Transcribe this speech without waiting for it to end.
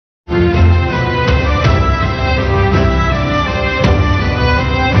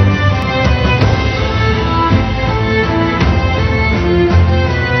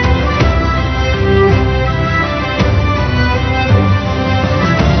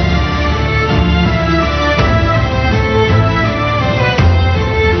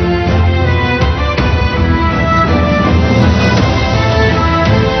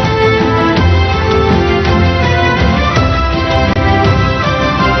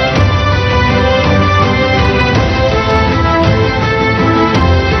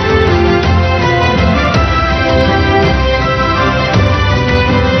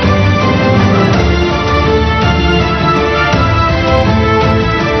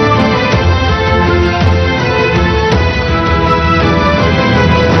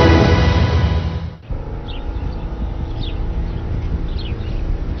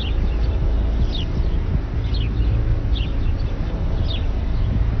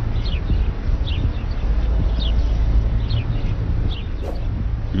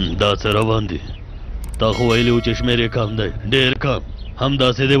دا څه روان دي تا خو ویلي و چې شمېر یې کم دی ډېر کم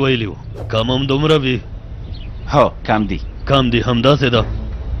همداسې دې ویلي و کم هم دومره وي هو کم دي کم دي همداسې ده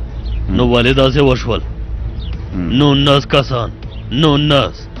نو ولې داسې وشول 19 کسان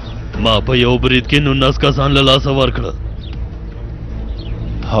 19 ما په یو برید کې 19 کسان له لاسه ورکړه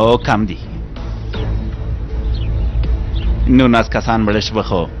هو کم دي 19 کسان مړه شوه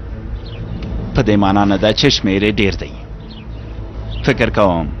خو په دې معنا نه ده چې شمېر یې ډېر دی فکر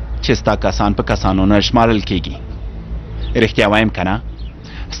کوم چې ستا کسان په کسانو نه شمارل کېږي رښتیا وایم که نه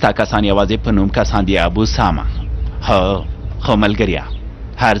ستا کسان یوازې په نوم کسان دي ابو سامه هو خو ملګریا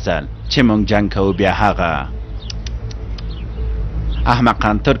هر ځل چې موږ جنګ کوو بیا هغه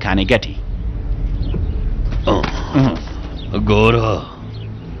احمقان ترکانې ګټي ګوره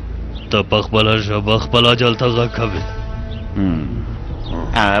ته په خپله ژبه خپل اجل ته غږ کوې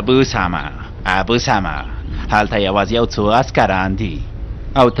ابو سامه هلته یوازې یو څو عسکران دي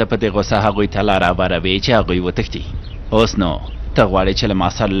او ته په دې غوسه هغوی ته لاره هواروې چې هغوی وتښتي اوس نو ته غواړې چې له ما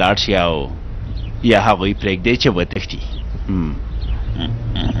سره لاړ شي او یا هغوی پرېږدې چې وتښتي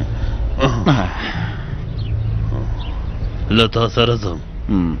له تا سره ځم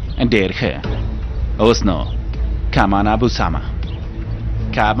ډېر ښه اوس نو کمان ابو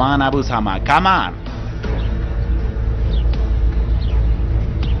سامه کمان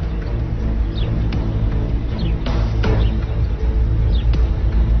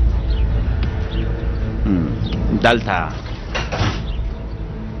دلته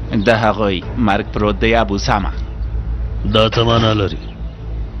د هغوی مرګ پروت دی ابو سامه دا څه معنا لري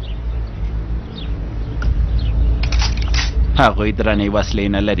هغوی درنې وسلې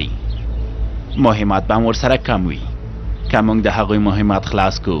نه لري مهمات به هم ورسره کم وي که موږ د هغوی مهمات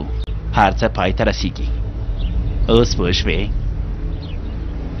خلاص کړو هر څه پای ته رسیږي اوس پوه شوې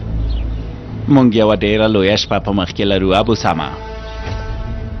موږ یوه ډېره لویه شپه په مخ کې لرو ابو سامه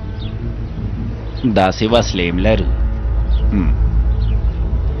داسې وسلې هم لرو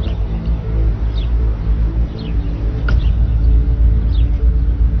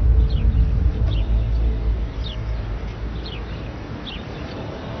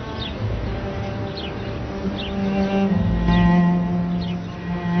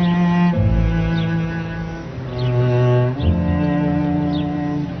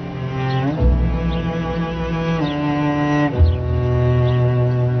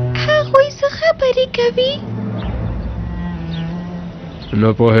نه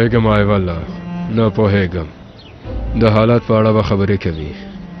پوهېږم ایواله نه پوهېږم د حالت په اړه به خبرې کوي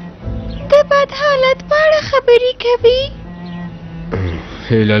د بد حالت په اړه خبرې کوي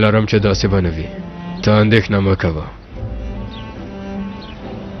هیله لرم چې داسې به نه وي ته اندېښنه مه کوه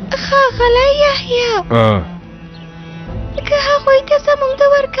ښاغلی یحیی که هغوی ته زموږ د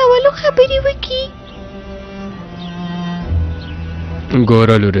ورکولو خبرې وکړي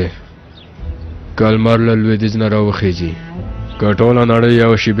ګوره لورې که لمر له لویدیځ نه راوخیږي که ټوله نړۍ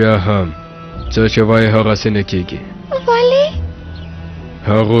یو شي بیا هم څه چې وایي هغسې نه کېږي ولې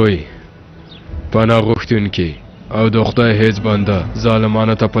هغوی پناه غوښتونکي او د خدای هیڅ بنده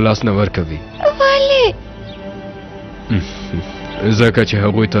ظالمانو ته په لاس نه ورکوي ولې ځکه چې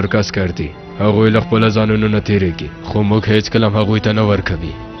هغوی ترکس کردي هغوی له خپله ځانونو نه تېرېږي خو موږ هیڅکله هم هغوی ته نه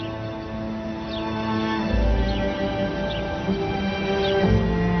ورکوي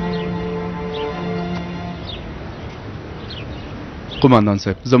قوماندان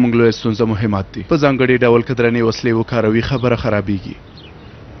صاحب زموږ لویه ستونزه مهمات دي په ځانګړي ډول که درنې وسلې وکاروي خبره خرابېږي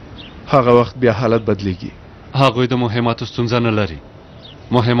هغه وخت بیا حالت بدلیږي هغوی د مهماتو ستونزه نه لري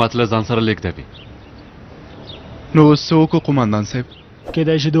مهمات له ځان سره لیږدوي نو اوس څه وکړو قوماندان صاحب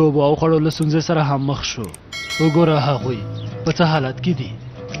کېدای شي د اوبو او خوړو له ستونزې سره هم مخ شو وګوره هغوی په څه حالت کې دي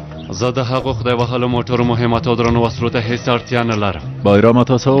زه د هغو خدای وهلو موټرو مهماتو او درنو وسلو ته هېڅ اړتیا نه لرم بایرامه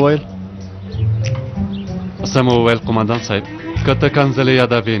تا څه وویل څه مې وویل قومندان صاحب که ته کنځلې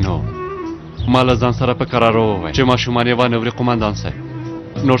یادوې نو ما له ځان سره په کرارو وویل چې ماشومان یې وانه وړي قومندان صاحب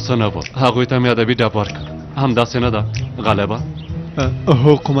نور څه نه و هغوی ته مې ادبي ډب ورکړ همداسې نه ده غالبه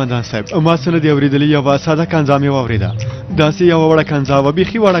هو قومندان صاحب ما څه نه دي اورېدلي یوه ساده کنځا مې واورېده داسې یوه وړه کنځا وه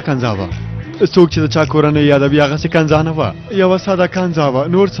بیخي وړه کنځا وه څوک چې د چا کورنۍ یادوي هغسې کنځا نه وه یوه ساده کنځا وه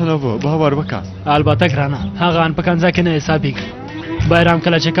نور څه نه وه باور وکړه البته ګرانه هغه ان په کنځا کې نه حسابېږي بایرام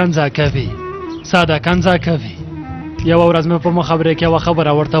کله چې کنځا کوي ساده کنځا کوي یوه ورځ مې په مخابرې کې یوه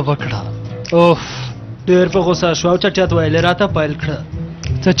خبره ورته وکړه اوف ډېر په غوسه شو او چټیات ویلې راته پیل کړه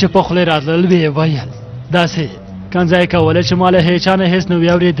څه چې په خولې راتلل ویې ویل داسې کنځا یې کوله چې ما له هیچا نه هېڅ نه وي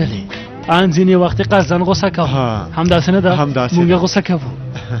اورېدلې ان ځینې وخت یې قصدن غوسه کوو همداسې نه ده موږ یې غوسه کوو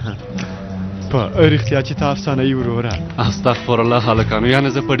په رښتیا چې ته افسانه یې وروره استغفرالله هلکانو یعنې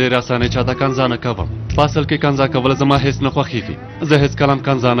زه په ډېرې اسانۍ چاته کنځا نه کوم په اصل کې کنځا کول زما هیڅ نه خوښیږي. زه هیڅ کلم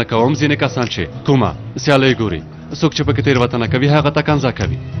کنځا نه کوم. ځینې کسان چې کومه سیالۍ ګوري څوک چې پکې تېروتنه کوي هغه ته کنځا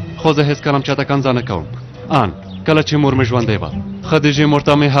کوي، خو زه هیڅ کلم چاته کنځا نه کوم. ان کله چې مور مې ژوندۍ وه خدیجې مور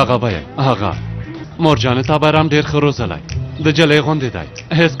ته مې هغه ویل هغه مور جانې تا بایرام ډېر ښه روزلی د جلۍ غوندې دی،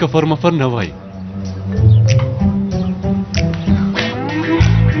 هیڅ کفر مفر نه وایي.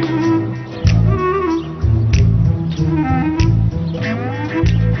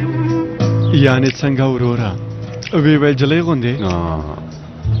 یعنې څنګه وروره وی ویل جلۍ غوندې؟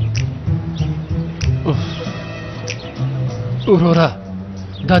 وروره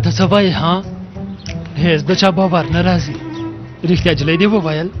دا د څه وایې ها؟ هیڅ د چا باور نه راځي. رښتیا جلۍ دې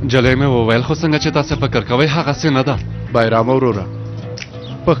وویل؟ جلۍ مې وویل، خو څنګه چې تاسې فکر کوئ هغسې نه ده. بایرام وروره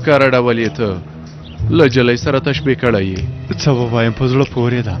په ښکاره ډول یې ته له جلۍ سره تشبیه کړی یې. څه ووایم په زړه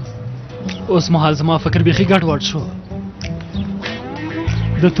پورې ده. اوس مهال زما فکر بیخي ګډوډ شو.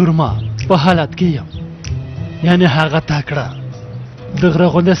 د تورما په حالت کې یم، یعنې هغه تکړه د غره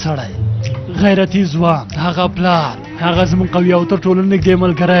غوندې سړی غیرتي ځوان، هغه پلار، هغه زموږ قوي او تر ټولو نږدې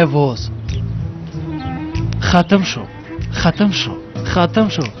ملګری اوس ختم شو ختم شو ختم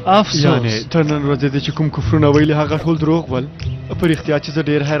شو. افسوس. یعنې تر نن ورځې دې چې کوم کفرونه ویلي هغه ټول دروغ ول؟ په رښتیا چې زه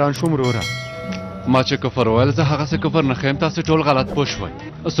ډېر حیران شوم وروره. ما چې کفر ویل زه هغسې کفر نه ښیم، تاسې ټول غلط پوه شوئ.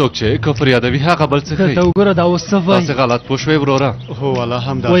 څوک چې کفر یادوي هغه بل څه ښیي. ته وګوره دا اوس څه وایي. تاسې غلط پوه شوئ وروره. هو والله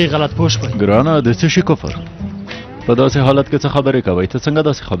همدا وایي غلط پوه شوئ. ګرانه د څه شي کفر؟ په داسې حالت کې څه خبرې کوئ؟ ته څنګه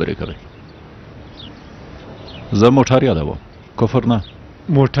داسې خبرې کوئ؟ زه موټر یادوم، کفر نه.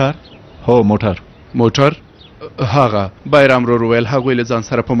 موټر؟ هو موټر. موټر؟ هغه بایرام ورور ویل هغوی له ځان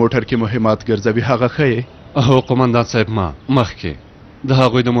سره په موټر کې مهمات ګرځوي، هغه ښه یې؟ هو قمندان صاحب، ما مخکې د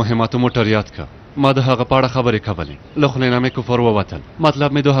هغوی د مهماتو موټر یاد کړ. ما د هغه په اړه خبرې کولې، له خولې نه مې کفر ووتل. مطلب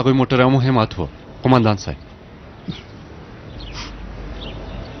مې د هغوی موټر او مهمات و. قمندان صاحب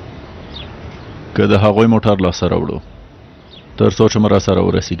که د هغوی موټر لاسه راوړو تر څو چې مو راسره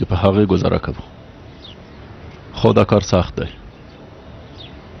ورسیږي په هغې ګزاره کوو، خو دا کار سخت دی.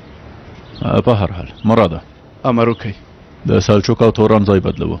 په هر حال مراده امر وکئ. د سلچوک او توران ځای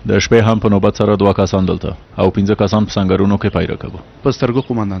بدلوو. د شپې هم په نوبت سره 2 کسان دلته او 15 کسان په سنګرونو کې پیره کوو. په سترګو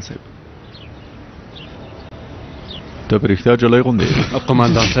قمندان صاحب. ته په رښتیا جلۍ غوندې یې؟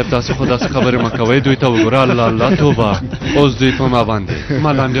 قمندان صاحب تاسې خو داسې خبرې مه کوئ. دوی ته وګوره، الله الله توبه. اوس دوی په ما باندې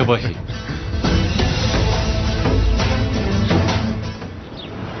ملانډې وهي.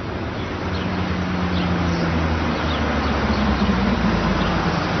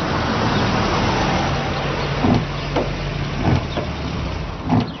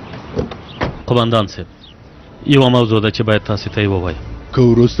 قمندان صاحب یوه موضوع ده چې باید تاسې ته یې ووایم. که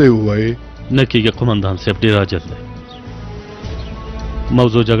وروسته یې ووایې؟ نه کېږي قمندان صاحب، ډېر عاجل دی.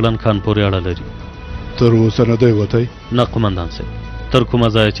 موضوع جګړن خان پورې اړه لري. تر اوسه نه دی وتی؟ نه قمندان صاحب، تر کومه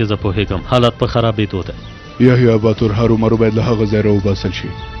ځایه چې زه پوهېږم حالت په خرابېدو دی. یحیی باتور هرومرو باید له هغه ځای راوباسل شي.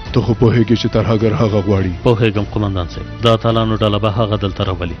 ته خو پوهېږې چې ترهګر هغه غواړي. پوهېږم قمندان صاحب، د اتلانو ډله به هغه دلته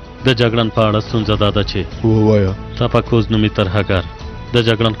راولي. د جګړن په اړه ستونزه دا ده چې ووایه. تفکوز نومي ترهګر د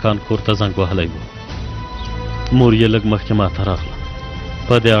جګړن خان کور ته زنګ وهلی و. مور یې لږ مخکې ماته راغله.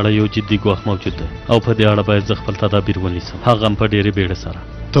 په دې اړه یو جدي ګواښ موجود دی او په دې اړه باید زه خپل تدابیر ونیسم، هغه هم په ډېرې بیړې سره.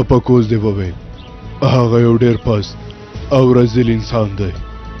 تفکوز دې وویل هغه یو ډېر پست او رزیل انسان دی.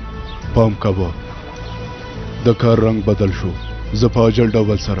 پام کوه، د کار رنګ بدل شو. زه په عاجل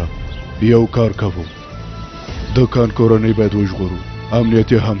ډول سره یو کار کوم. د کان کورنۍ باید وژغورو،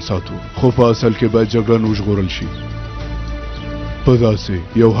 امنیت یې هم ساتو، خو په اصل کې باید جګړن وژغورل شي. په داسې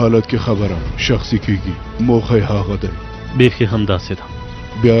یو حالت کې خبره شخصي کېږي، موخه یې هغه دی. بیخي هم داسې ده.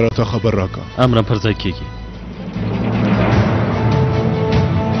 بیا راته خبر راکړه. امر پر ځای کېږي.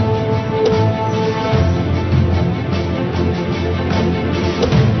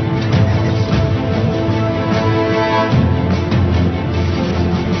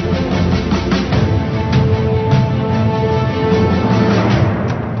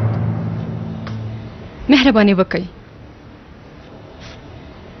 مهرباني وکړئ.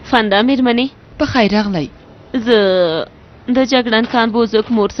 فنده میرمنې په خیر راغلی. زه د جګړن خان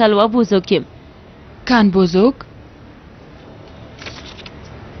بوزوک مور سلوا بوزوک یم. کان بوزوک؟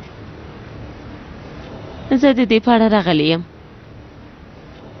 زه د دې په اړه راغلی یم.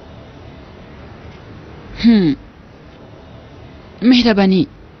 مهرباني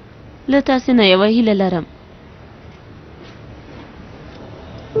له تاسې نه یوه هیله لرم.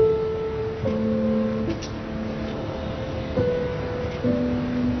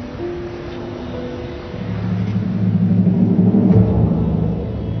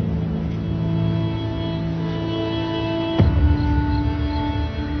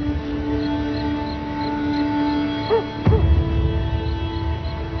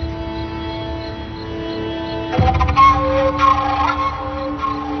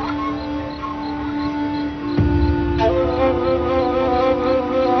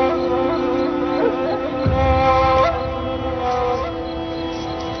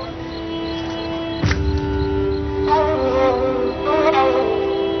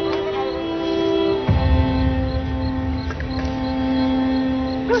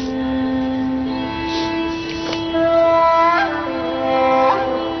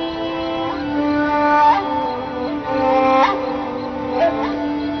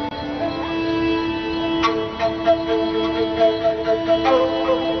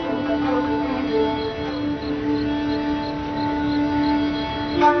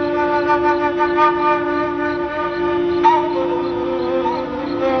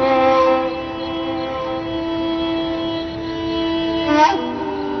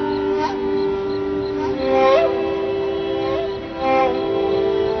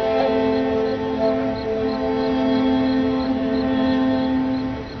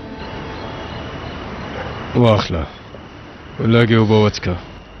 واخله لږ اوبه وڅښه.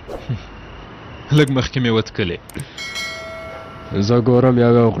 لږ مخکې مې وڅښلې. زه ګورم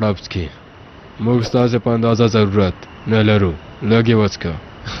یوه غړپ څکي. موږ ستاسې په اندازه ضرورت نه لرو. لږ یې وڅښه.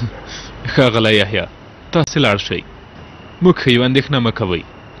 ښاغلی یحیی تاسې لاړ شئ. موږ ښیو اندېښنه مه کوئ.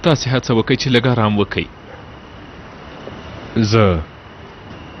 تاسې هڅه وکئ چې لږ ارام وکئ. زه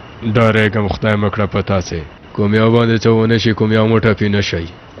ډارېږم خدای مه کړه په تاسې کوم یو باندې څه ونه شي، کوم یو مو ټپي نه شئ.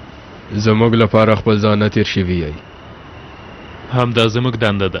 زموږ لپاره خپل ځان نه تېر شوي یئ. همدا زموږ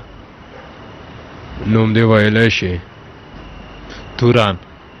دنده ده. نوم دې ویلی شي؟ توران.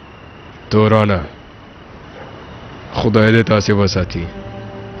 تورانه خدای دې تاسې وساتي.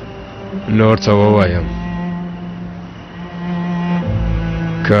 نور څه ووایم؟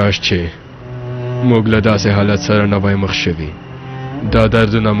 کاش چې موږ له داسې حالت سره نه وای مخ شوي. دا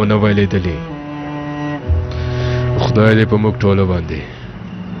دردونه مو نه وای لیدلي. خدای دې په موږ ټولو باندې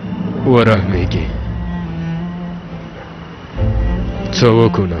ورحمېږي. څه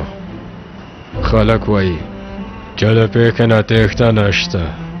وکړو نو؟ خلک وایي چې له پېښې نه تېښته نشته.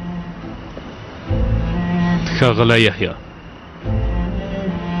 ښاغلی یحیی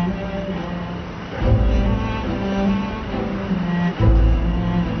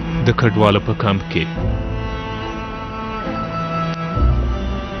د کډوالو په کمپ کې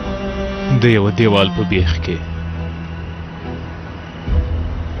د یوه دیوال په بیخ کې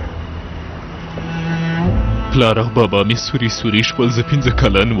پلار او بابا مې سوري سوري شول. زه 15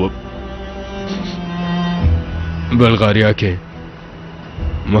 کلن وم. بلغاریا کې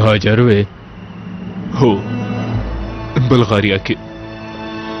مهاجر وې؟ هو بلغاریا کې.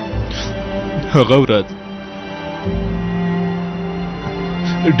 هغه ورځ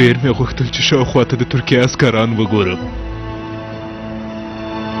ډېر مې غوښتل چې شاوخوا ته د ترکیې عسکران وګورم،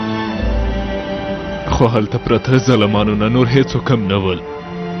 خو هلته پرته ظلمانونه نور هېڅوک هم نه ول.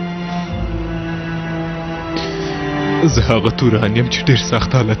 زه هغه توران یم چې ډېر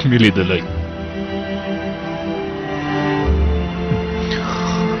سخت حالت مې لیدلی.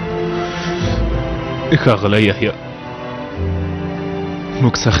 ښاغلی یحیی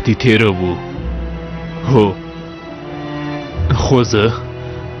موږ سختي تېره وو. هو خو زه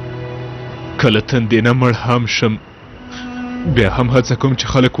کله تندې نه مړ هم شم بیا هم هڅه کوم چې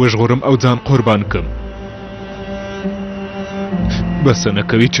خلک وژغورم او ځان قربان کړم. بسنه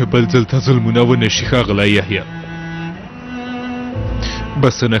کوي چې بل ځل ته ظلمونه ونه شي. ښاغلی یحیی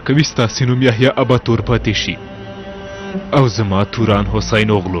بسنه کوي ستاسې نوم یحیی اباتور پاتې شي او زما توران حسین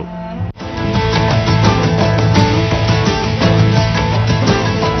اوغلو.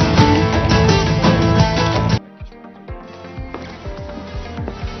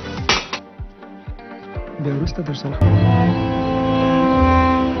 بیا وروسته در سره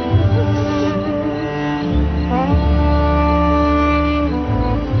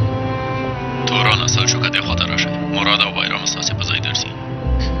توران اصل شو که دې خواته راشئ. مراد او بایرام ستاسې په ځای درځي.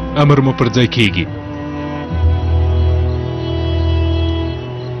 امر مو پر ځای کېږي.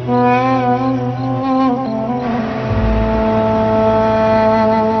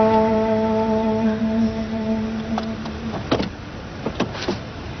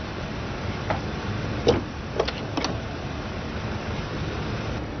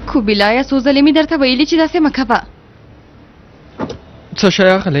 کوبیلایا څو ځلې مې درته ویلي چې داسې مه کوه. څه شی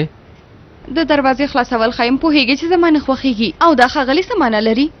اغلی؟ د دروازې خلاصول ښایم پوهېږې چې زما نه خوښېږي او دا ښاغلي څه معنی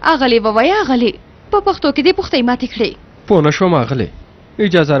لري؟ اغلې ووایه اغلې. په پښتو کې دې پوښتۍ ماتې کړې. پوه نه شوم اغلی.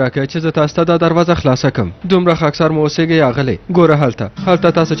 اجازه راکړه چې زه تاسو ته دا دروازه خلاصه کړم. دومره خاکسار مو اوسېږئ اغلی. ګوره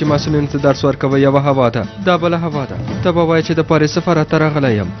هلته تاسو چې مسؤلینو ته درس ورکوئ یوه هوا ده، دا بله هوا ده. ته به وایې چې د پاریس سفارت ته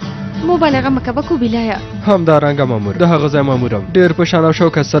راغلی یم. مبالغه مه کوه کوبیلایا. همدارنګه مامور د هغه ځای مامورم ډېر په شان او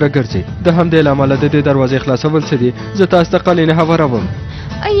شوکت سره ګرځي. د همدې له امله د دې دروازې خلاصول څه دي؟ زه تاسو ته قالینې هواروم.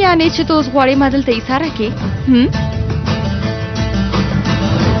 یعنې چې ته اوس غواړې ما دلته ایساره کړې؟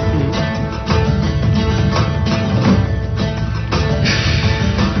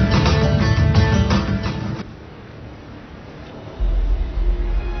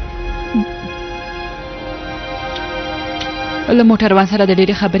 له موټروان سره د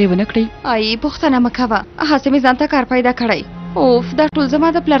ډېرې خبرې ونه کړئ. ای پوښتنه مه کوه. هسې مې ځان ته کار پیدا کړی. اوف دا ټول زما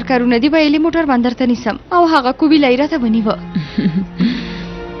د پلار کارونه دي. ویلي موټروان درته نیسم او هغه کوبیلایي راته ونیوه.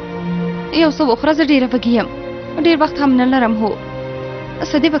 یو څه وخوره زه ډېره وږې یم. ډېر وخت هم نه لرم. هو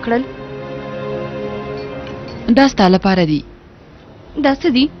څه دې وکړل؟ دا ستا لپاره دي. دا څه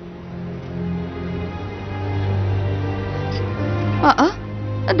دي؟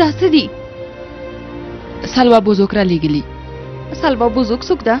 دا څه دي؟ سلوا بوزوک را لیږلي. سلوا بوزوک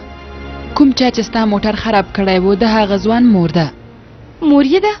څوک ده؟ کوم چا چې ستا موټر خراب کړی و د هغه ځوان مور ده. مور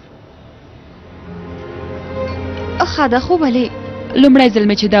یې ده؟ ښه ده خو ولې؟ لومړی ځل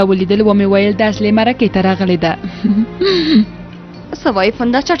مې چې دا ولیدل ومې ویل دا اصلي مرکې ته راغلې ده. څه وایې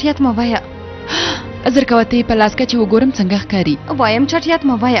فندا چټیات مه وایه. زر کوه ته یې په لاس که چې وګورم څنګه ښکاري. وایم چټیات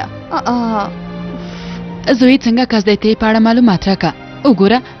مه وایه. زوی څنګه کس دی ته یې په اړه معلومات راکه.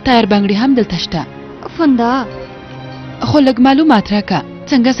 وګوره ټایر بنګړي هم دلته شته. فندا خو لږ معلومات راکه.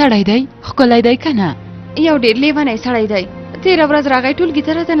 څنګه سړی دی؟ ښکلی دی که نه؟ یو ډېر لیونی سړی دی. تېره ورځ راغی ټولګي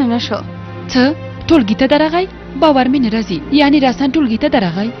ته راته نه شو. څه؟ ټولګي ته درغی؟ باور مې نه راځي. یعنې راسن ټولګي ته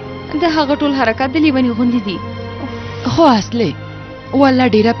درغی؟ د هغه ټول حرکات د لیوني غوندې دي. خو اصلي والله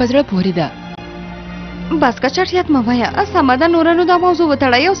ډېره په زړه پورې ده. بس که چټیات مه وایه. سمه ده نوره نو دا موضوع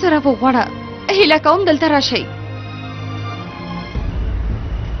وتړئ او سره وغواړه. هیله کوم دلته راشئ.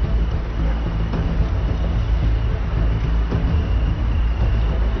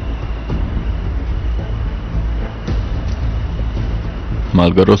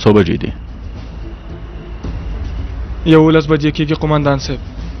 مالګرو څو بجې دي؟ 11 بجې کېږي قومندان صاحب.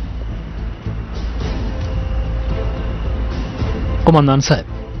 قومندان صاحب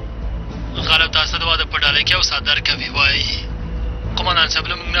غالب تاسو د واده په ډالۍ کې او صادر کوي وایي. قومندان صاحب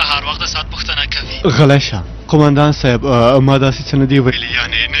له موږ نه هر وخت د ساعت پوښتنه کوي. غلی شه قومندان صاحب. ما داسې څه نه دي ویلي.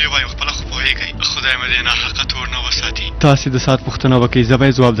 یعنې نه یې وایو خپله خو پوهېږئ. خدای مې دې ناحقه تور نه وساتي. تاسې د ساعت پوښتنه وکړئ زه به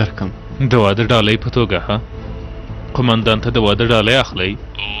یې ځواب درکړم. د واده ډالۍ په توګه ها قومندان ته د واده ډالۍ اخلئ؟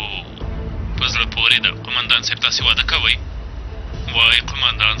 په زړه پورې ده. قومندان صاحب تاسې واده کوئ؟ وایي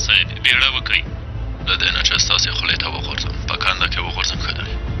قومندان صاحب بیړه وکئ. د دې نه چې ستاسې خولې ته وغورځم په کنده کې وغورځم ښه دی.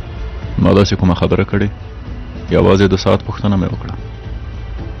 ما داسې کومه خبره کړې؟ یوازې د ساعت پوښتنه مې وکړه.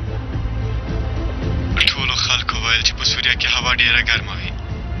 ټولو خلکو ویل چې په سوریه کې هوا ډېره ګرمه وي.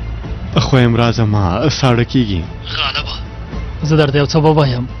 خو امراض ما ساړه کېږي. غالبه زه درته یو څه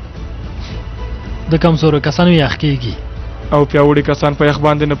ووایم. د کمزورو کسانو یخ کېږي او پیاوړي کسان په یخ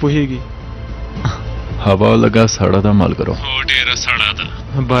باندې نه پوهېږي. هوا لږه سړه ده ملګرو. هو ډېره سړه ده.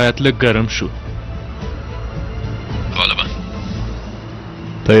 باید لږ ګرم شو. غالبا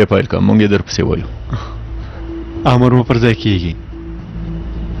ته یې پیل کړه موږ یې درپسې وایو. امر مو پر ځای کېږي.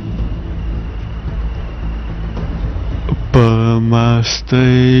 په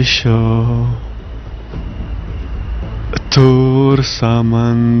مستۍ شو تور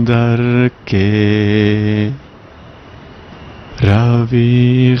سمندر کې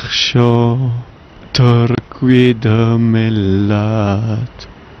راویښ شو ترکوي د ملت.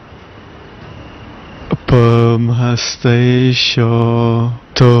 په مستۍ شو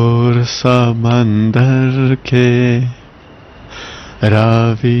تور سمندر کې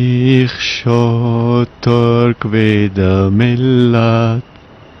راویښ شو ترکوي د ملت.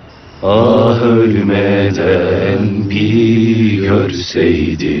 Ah ölmeden bir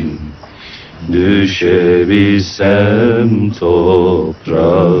görseydim, düşebilsem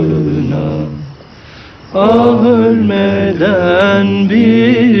toprağına. Ah ölmeden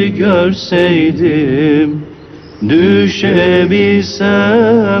bir görseydim, düşebilsem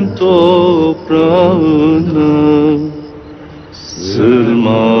toprağına.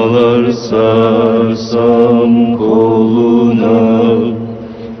 Sırmalar sarsam koluna,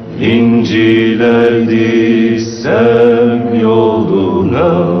 İnciler dizsem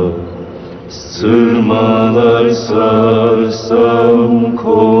yoluna. Sırmalar sarsam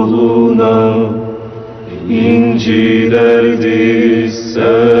koluna, İnciler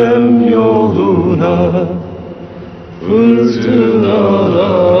dizsem yoluna.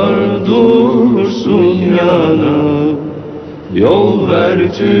 Fırtınalar dursun yana, yol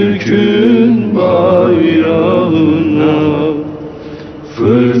ver Türk'ün bayrağına.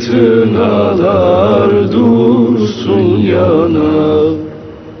 Fırtınalar dursun yana,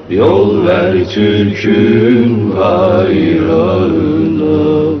 yol ver Türk'ün bayrağına.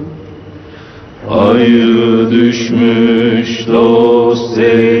 Ayrı düşmüş dost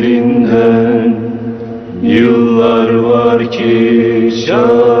elinden, yıllar var ki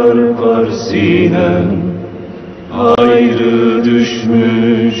çarpar sinem. Ayrı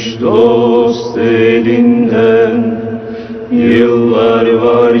düşmüş dost elinden, yıllar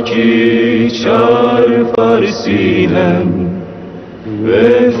var ki çarpar sinem.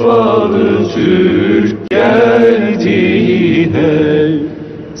 Vefalı Türk geldi yine,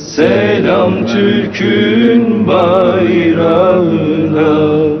 selam Türk'ün bayrağına.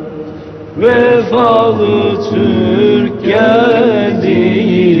 Vefalı Türk geldi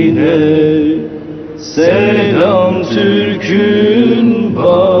yine, selam Türk'ün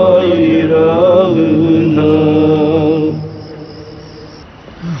bayrağına.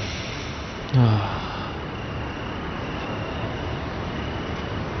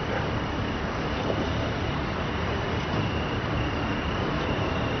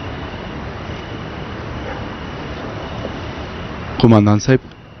 قومندان صاحب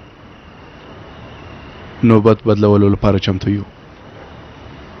نوبت بدلولو لپاره چمتو یو.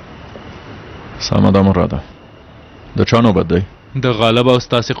 سمه ده مراده. د چا نوبت دی؟ د غالب او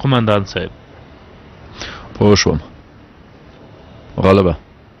ستاسې قومندان صاحب. پوه شوم. غالبه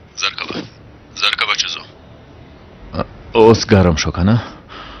زر کوه چې ځو. اوس ګرم شو که نه؟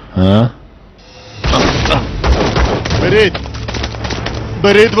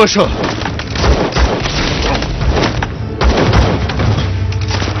 برید وشو.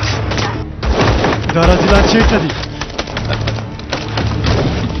 دا رازیلان چیرته دي؟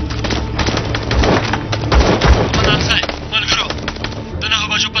 قومندان صاحب ملګرو د 9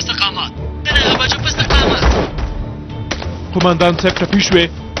 بجو په استقامت قومندان صاحب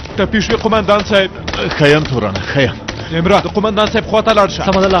ټپي شوې قومندان صاحب. ښیم تورانه ښیم. امرا د قومندان صاحب خواته لاړ شه.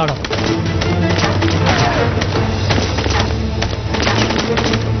 سمه ده لاړم.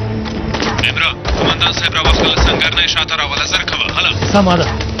 امرا قومندان صاحب راوختله سنګر نه یې شاته راوله. زر کوه هله. سمه ده.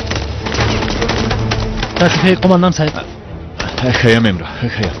 تاسو ښه قومندان صاحب. ښیم امرا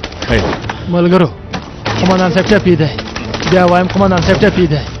ښیم. ملګرو قومندان صاحب ټپي دی. بیا وایم قومندان صاحب ټپي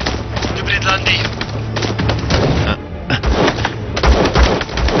دی. د برید لاندې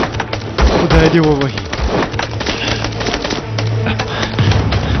خدای دې ووهي.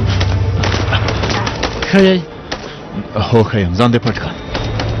 ښه یې؟ هو ښه یم. ځان دې پټ کړه.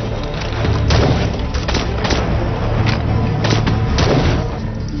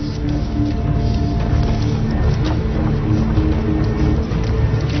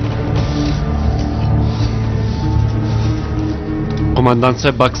 قومندان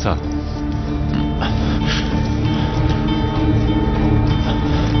صاحب بکسه.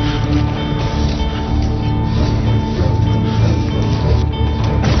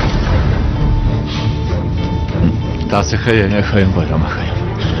 تاسې ښه یې؟ ښه یم بایرامه ښه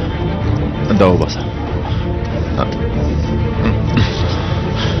یم. دا وباسه.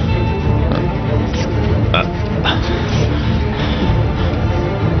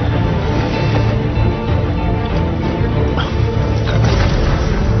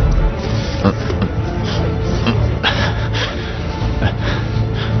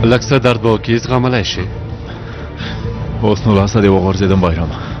 لږ څه درد به وکړي زغملی شي. اوس نو لاسه دې وغورځېدم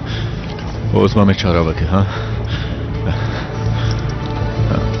بایرامه. اوس به مې چاره وکړې ها.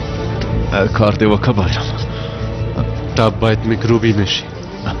 کار دې وکړه بایرامه. دا باید میکروبي نه شي.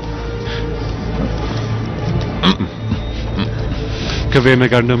 که وینه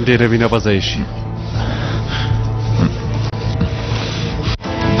ګڼم ډېره وینه به ضایع شي.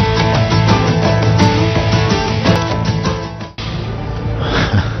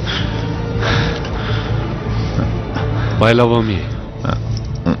 بایلوم یې.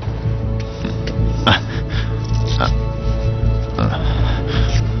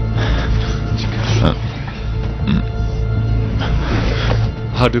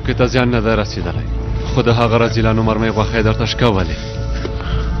 هډوکي ته زیان نه ده رسېدلی، خو د هغه رزیلانو مرمۍ غوښه یې درته شکولې.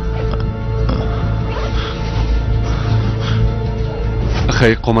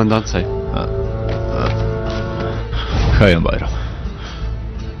 ښه قومندان صاحب. ښه یم بایرام.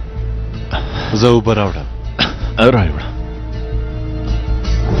 زه اوبه راوړم. راوړه.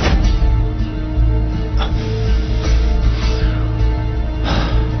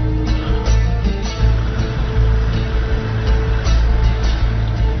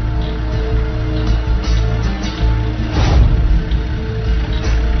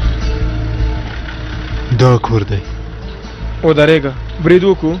 دا کور دی. ودرېږه برید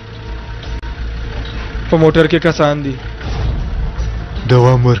وکړو. په موټر کې کسان دي.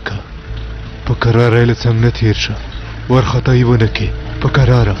 دوام ورکه. په کراره له څنګ نه تیر شه. ورخطایي ونه کې په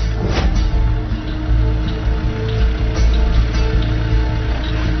کراره.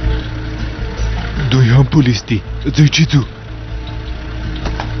 دوی هم پولیس دي. ځئ چې ځو.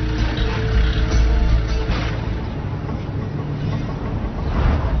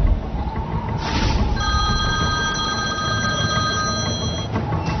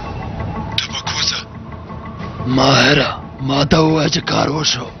 ماهره ما ته ووایه چې کار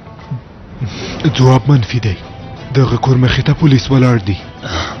وشو. ځواب منفي دی. دغه کور مخې ته پولیس ولاړ دي.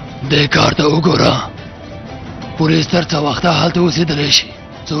 دې کار ته وګوره. پولیس تر څه وخته هلته اوسېدلی شي؟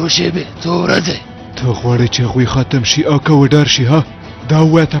 څو شېبې، څو ورځې؟ ته غواړې چې هغوی ختم شي او که وډار شي ها؟ دا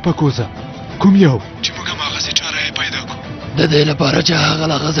ووایه تپکوزه کوم یو چې موږ هماغسې چاره یې پیدا کړو. د دې لپاره چې هغه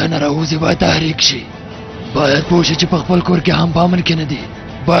له هغه ځای نه راوځي باید تحریک شي. باید پوه شي چې په خپل کور کې هم په امن کې نه دي.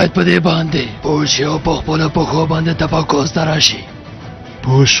 باید په دې باندې پوه شي او په خپلو پښو باندې تپکوز ته راشي.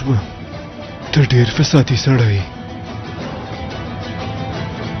 پوه شوم. ته ډېر فسادي سړی یې.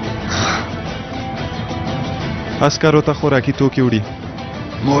 عسکرو ته خوراکي توکي وړي.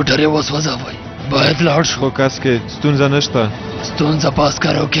 موټر یې وسوځوئ. باید لاړ شو. خو کس کې ستونزه نشته. ستونزه په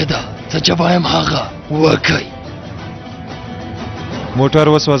عسکرو کې ده. څه چې وایم هغه وکئ. موټر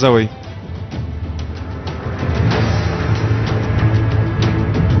وسوځوئ.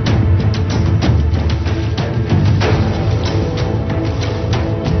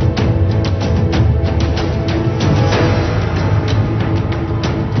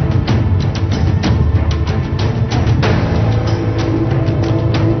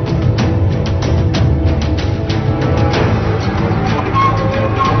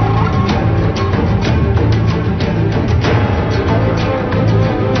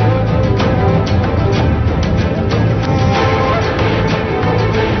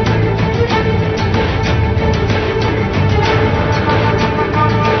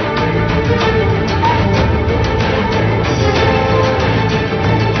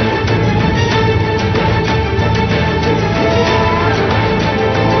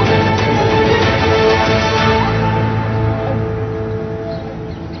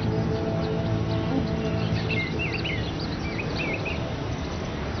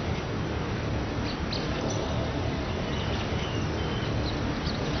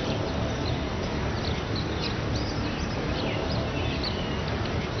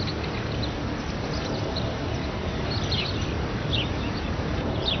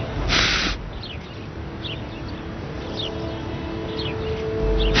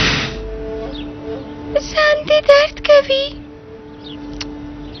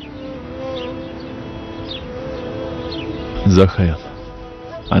 زه ښه یم،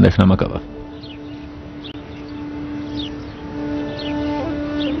 اندېښنه مه کوه.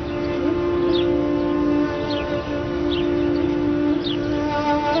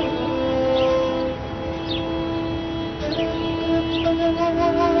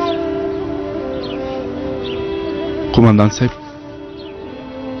 قومندان صاحب،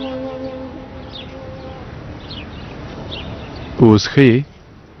 اوس ښه یې؟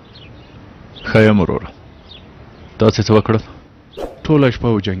 ښه یم وروره. تاسې څه وکړل؟ ټوله شپه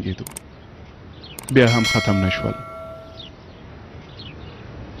وجنګېدو، بیا هم ختم نه شول.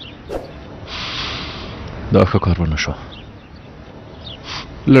 دا ښه کار ونه شو.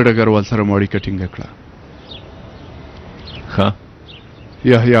 له ډګروال سره مو اړیکه ټینګه کړه. ښه.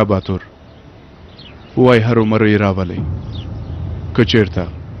 یحیی باتور وایي هرومرو یې راولئ، که چېرته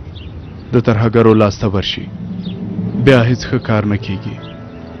د ترهګرو لاسته ورشي بیا هیڅ ښه کار نه کیږي.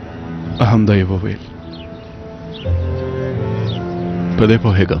 همدا یې وویل. په دې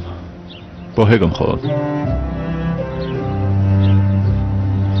پوهېږم خو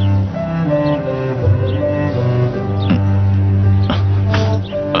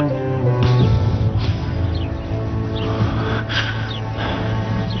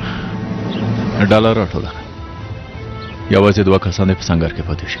ډالر راټوله. یوازې 2 کسان په سنګر کې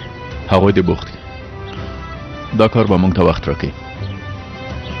پاتې شي، هغوی دې بوخت کړي. دا کار به موږ ته وخت راکړي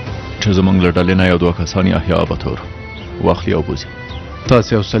چې زموږ له ډلې نه 1-2 کسان یحیی باتور واخلي او بوځي.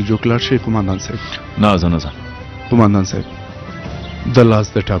 تاسې او سلجوق لاړ شئ قومندان صاحب. نه زه نه ځم. قومندان صاحب، د لاس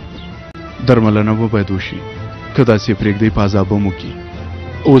د ټپ درملنه به باید وشي، که داسې پرېږدئ په عذابه مو کې.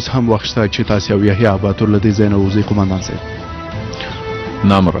 اوس هم وخت شته چې تاسې او یحیی باتور له دې ځای نه ووځئ قومندان صاحب.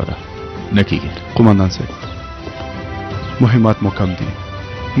 نامراده نه کېږي قومندان صاحب، مهمات مو کم دي،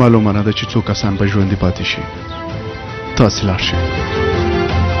 معلومه نه ده چې څو کسان به ژوندي پاتې شي. تاسې لاړ شئ.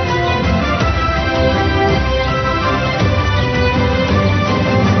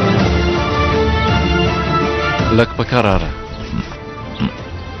 لږ په کراره.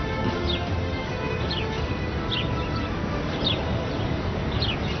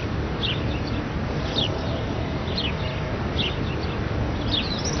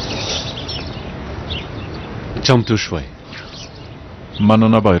 چمتو شوي.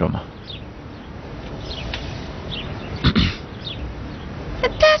 مننه بایرامه.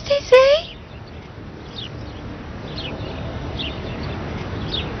 تاسې ځئ؟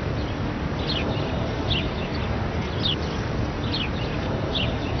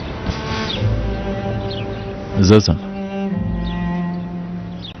 زه ځم،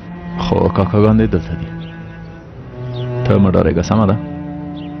 خو کاکاګان دې دلته دي. ته مه ډارېږه، سمه ده؟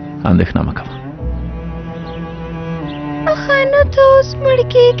 اندېښنه مه کوه. نو ته اوس مړ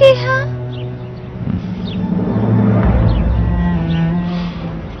کېږې ها؟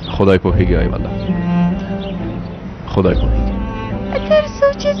 خدای پوهېږي ایواله، خدای پوهېږي. تر څو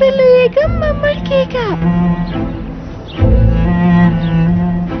چې زه لویېږم مه مړ کېږه.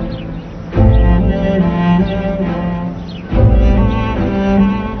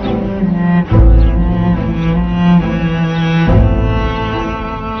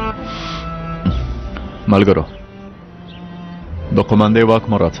 ملګرو، د قومندې واک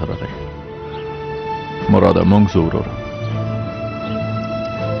مراد سره دی. مراده مونږ ځو وروره.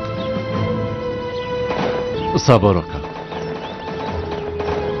 صبر وکړه،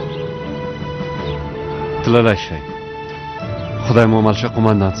 تللی شئ. خدای مو مل شه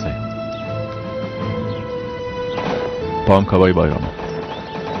قومندان صاحب. پام کوئ بایانو.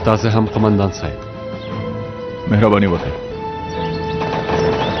 تاسې هم قومندان صاحب. مهرباني وکړئ.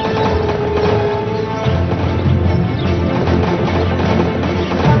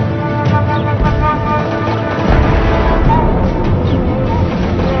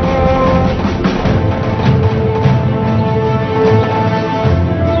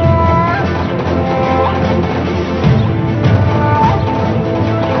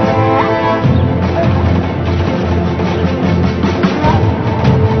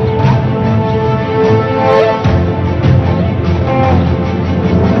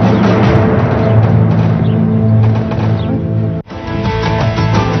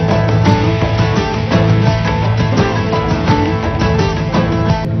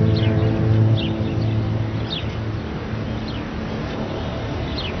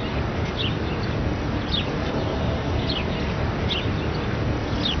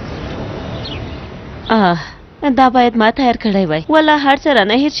 دا باید ما تیار کړی وای. ولا هر څه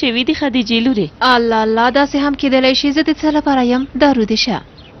رانه هېر شوي دي خدیجې لورې. الله الله، داسې هم کېدلی شي. زه د څه لپاره یم؟ دارو دې شه.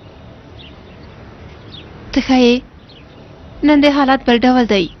 ته ښه یې؟ نن دې حالات بل ډول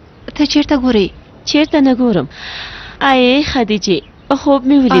دی. ته چېرته ګورې؟ چېرته نه ګورم. ای خدیجې، خوب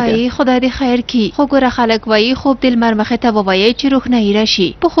مې ولیده. ای خدای دې خیر کړي. خو ګوره خلک وایي خوب د لمر مخې ته ووایئ چې روښنایي راشي.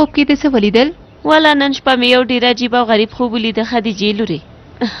 په خوب کې دې څه ولیدل؟ ولا نن شپه مې یو ډېر عجیب او غریب خوب ولیده خدیجې لورې.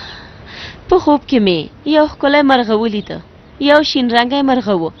 په خوب کې مې یو ښکلی مرغه ولیده. یو شین رنګی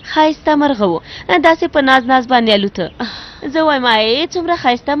مرغه و، ښایسته مرغه و، داسې په ناز ناز باندې الوته. زه وایم ای څومره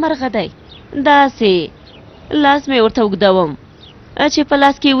ښایسته مرغه دی. داسې لاس مې ورته اوږدوم چې په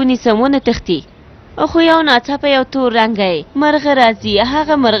لاس کې ونیسم ونه تښتي. خو یو ناڅاپه یو تور رنګی مرغه راځي.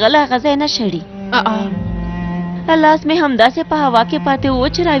 هغه مرغه له هغه ځای نه شړي. لاس مې همداسې په هوا کې پاتې و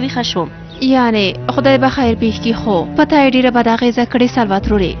چې راویښه شوم. یعنی خدای به خیر پېښ کړي. خو پته یې ډېره بد اغېزه کړې سلوات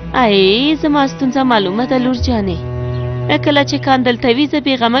وروړې. ای زما ستونزه معلومه ده لور جانې. کله چې کان دلته وي زه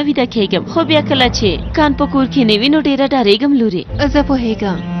بېغمه ویده کېږم، خو بیا کله چې کان په کور کې نه وي نو ډېره ډارېږم لورې. زه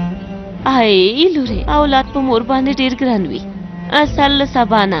پوهېږم. ای لورې، اولاد په مور باندې ډېر ګران وي. سل له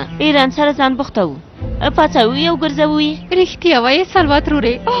سبا نه ایران سره ځان بوختوو، پاڅوو یې او ګرځوو یې. رښتیا وایې سلوات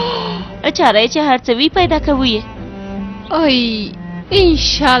وروړې؟ چاره یې چې هر څه وي پیدا کوو یې. ای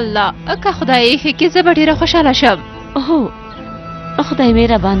انشاءالله که خدای یې ښه کړي زه به ډېره خوشحاله شم. هو خدای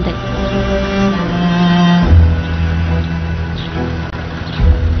مهربان دی.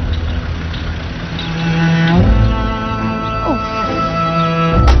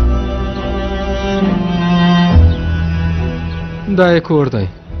 دا یې کور دی.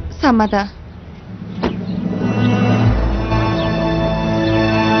 سمه ده.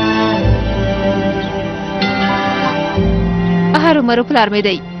 هرومرو پلار مې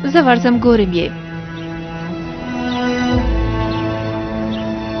دی. زه ورځم ګورم یې.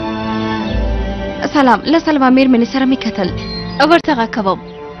 سلام. له سلما مېرمنې سره مې کتل. ورته غږ کوم.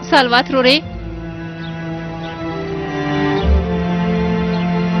 سلوات وروړې.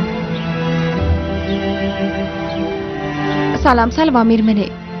 سلام سلما مېرمنې.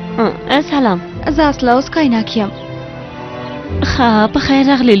 سلام. زه اصله اوس کایناک یم. ښه په خیر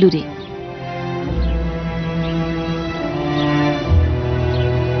راغلې لورې.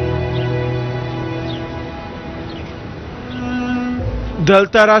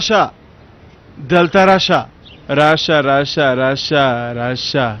 دلته راشه، دلته راشه، راشه راشه راشه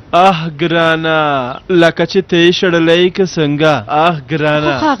راشه. ګرانه لکه چې ته یې شړلی که څنګه؟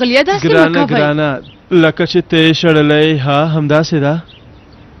 ګرانه ښاغلیه داسې مه ګرانه کوئ. ګرانه لکه چې ته یې شړلی. ها همداسې ده.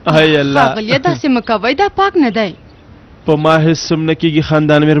 ای الله ښاغلیه داسې مه کوئ، دا پاک نه دی. په ما هېڅ سم نه کېږي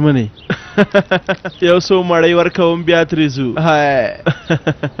خاندان مېرمنې. یو څو مړۍ ورکوم بیا ترې ځو.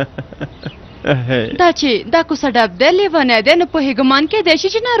 دا چې دا کوڅه ډب دی لیونی دی نو پوهېږمان کېدی شي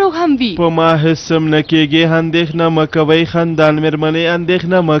چې ناروغ هم وي. په ما هېڅ سم نه کېږي. اندېښنه مه کوئ خاندان مېرمنې،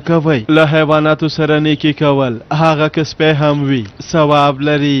 اندېښنه مه کوئ. له حیواناتو سره نیکي کول هغه که سپی هم وي ثواب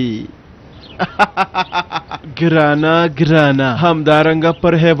لري. ګرانه ګرانه همدارنګه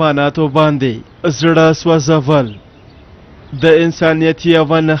پر حیواناتو باندې زړه سوځول د انسانیت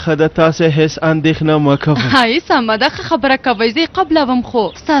یوه نښه ده. تاسې هېڅ اندېښنه مه کوئ. هاي سمه ده، ښه خبره کوئ. زه یې قبلوم خو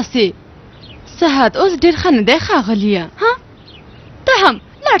ستاسې صحت اوس ډېر ښه نه دی ښاغلیه. ها ته هم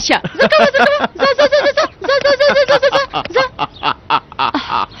لاړ شه. زه کوه زه کوه ځه ځه ځه ځه ځه ځه ځه ځه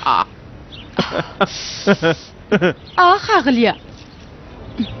ځه. ښاغلیه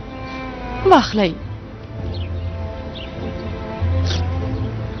واخلئ.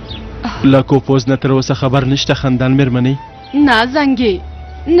 له کوپوز نه تر اوسه خبر نشته خندان مېرمنې؟ نه زنګې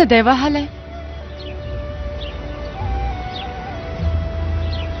نه دی وهلی.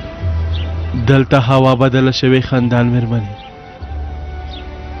 دلته هوا بدله شوې خندان مېرمنې.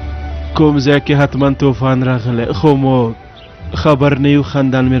 کوم ځای کې حتما طوفان راغلی خو مو خبر نه یو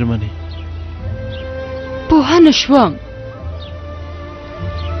خندان مېرمنې. پوهه نه شوم.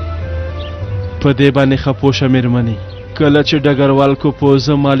 په دې باندې خپوشه مېرمنې کله چې ډګروال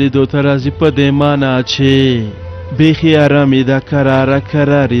کوپوزه ما لیدو ته راځي په دې معنا چې بیخي ارامي ده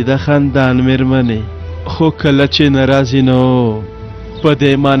کراري ده خندان مېرمنې. خو کله چې نه راځي نو په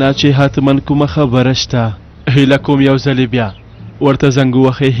دې معنا چې حتما کومه خبره شته. هیله کوم یو ځلې بیا ورته زنګ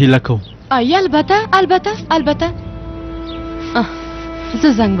ووهئ. هیله کوم. ای البته زه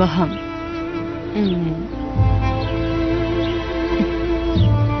زنګ وهم.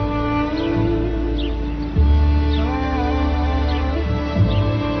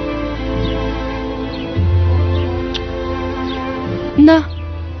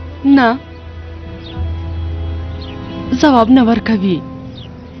 نه جواب نه ورکوي.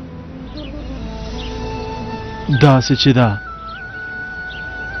 داسې چې ده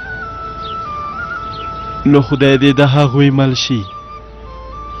نو خدای دې د هغوی مل شي.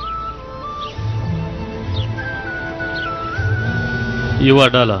 یوه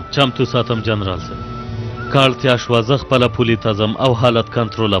ډاله چمتو ساتم جنرال صاحب. که اړتیا شوه زه خپله پولي ته ځم او حالت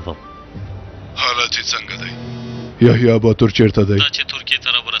کنټرولوم. حالت یې څنګه دی؟ یحیی باتور چیرته دی؟ دا چې ترکیې ته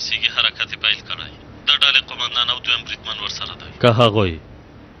راورسېږي حرکت یې پیل کړی. د ډلې قمندان او دویم بریدمن ورسره دی. که هغوی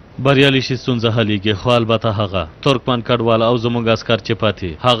بریالي شي ستونزه حلیږي خو البته هغه ترکمن کډوال او زموږ عسکر چې پاتې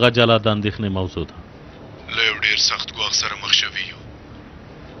هغه جلا د اندېښنې موضوع ده. له یو ډېر سخت ګواښ سره مخ شوي یو.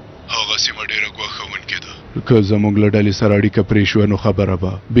 هغه سیمه ډېره ګواښونکې ده. که زموږ له ډلې سره اړیکه پرې شوه نو خبره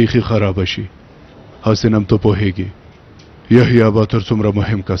به بیخي خرابه شي. حسین هم ته پوهېږي یحیی باتور څومره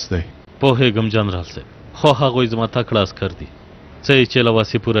مهم کس دی. پوهېږم جنرال صاحب خو هغوی زما تکړه عسکر دي. څه یې چې له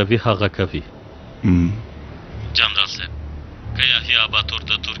وسې پوروي هغه کوي. جنرال صاحب که یحیی باتور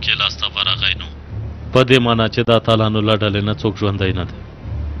د ترکیې لاسته ورغی نو په دې معنا چې د اتلانو له ډلې نه څوک ژوندی نه دی.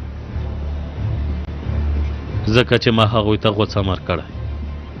 ځکه چې ما هغوی ته غوڅ امر کړی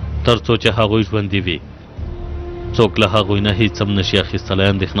تر څو چې هغوی ژوندي وي څوک له هغوی نه هیڅ هم نشي اخیستلی.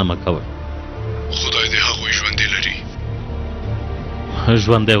 اندېښنه مه کوئ. خدای دې هغوی ژوندي لري.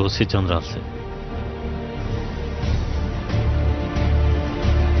 ژوندی اوسئ جنرال صاحب.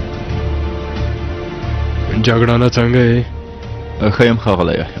 جګړانه څنګه یې؟ ښه یم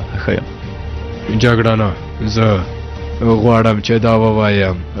ښاغلی یحیی ښه یم. جګړانه زه غواړم چې دا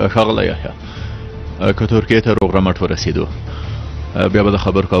ووایم. ښاغلی یحیی که ترکیې ته روغ رمټ ورسېدو بیا به د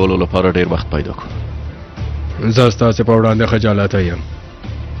خبر کولو لپاره ډېر وخت پیدا کړو. زه ستاسې په وړاندې خجالته یم.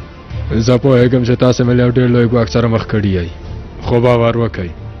 زه پوهېږم چې تاسې مې له یو ډېر لوی ګواښ سره مخ کړي یئ خو باور وکئ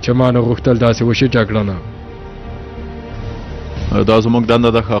چې ما نه غوښتل داسې وشي. جګړانه دا زموږ دنده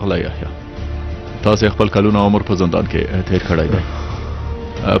ده ښاغلی یحیی. تاسې خپل کلونه عمر په زندان کې تیر کړی دی.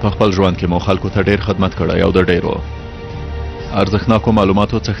 په خپل ژوند کې مو خلکو ته ډېر خدمت کړی او د ډېرو ارزښتناکو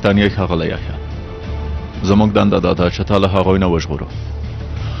معلوماتو څښتن یې ښاغلی یحیی. زموږ دنده دا ده چې تا له هغوی نه وژغورو.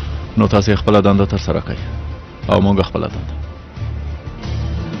 نو تاسې خپله دنده ترسره کوئ او موږ خپله دنده.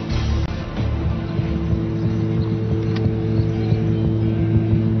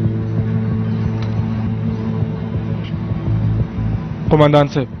 قمندان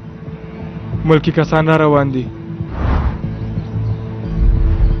صاحب ملکی کسان را روان دي.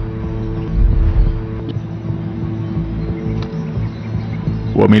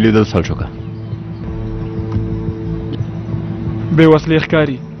 ومې لیدل سلجوقه بې وسلې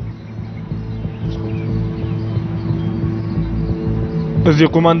ښکاري. زی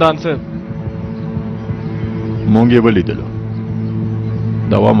قمندان صاحب مونږ یې ولیدلو.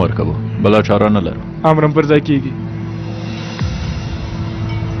 دوام ورکوو بله چاره نه لرو. امرم پر ځای کېږي.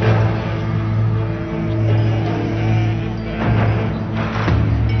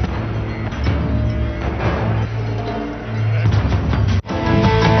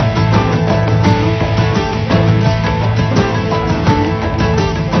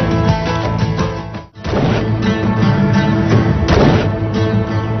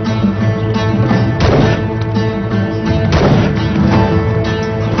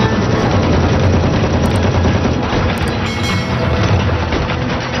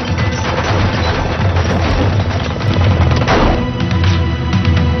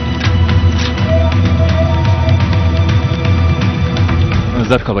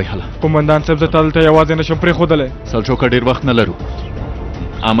 زر کوئ هله. قمندان صاحب زه تا دلته یوازې نشم پرېښودلی. سلجوقه ډېر وخت نه لرو.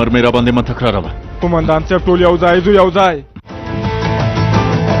 امر مې را باندې مه تکراروه. قمندان صاحب ټول یو ځای ځو یو ځای.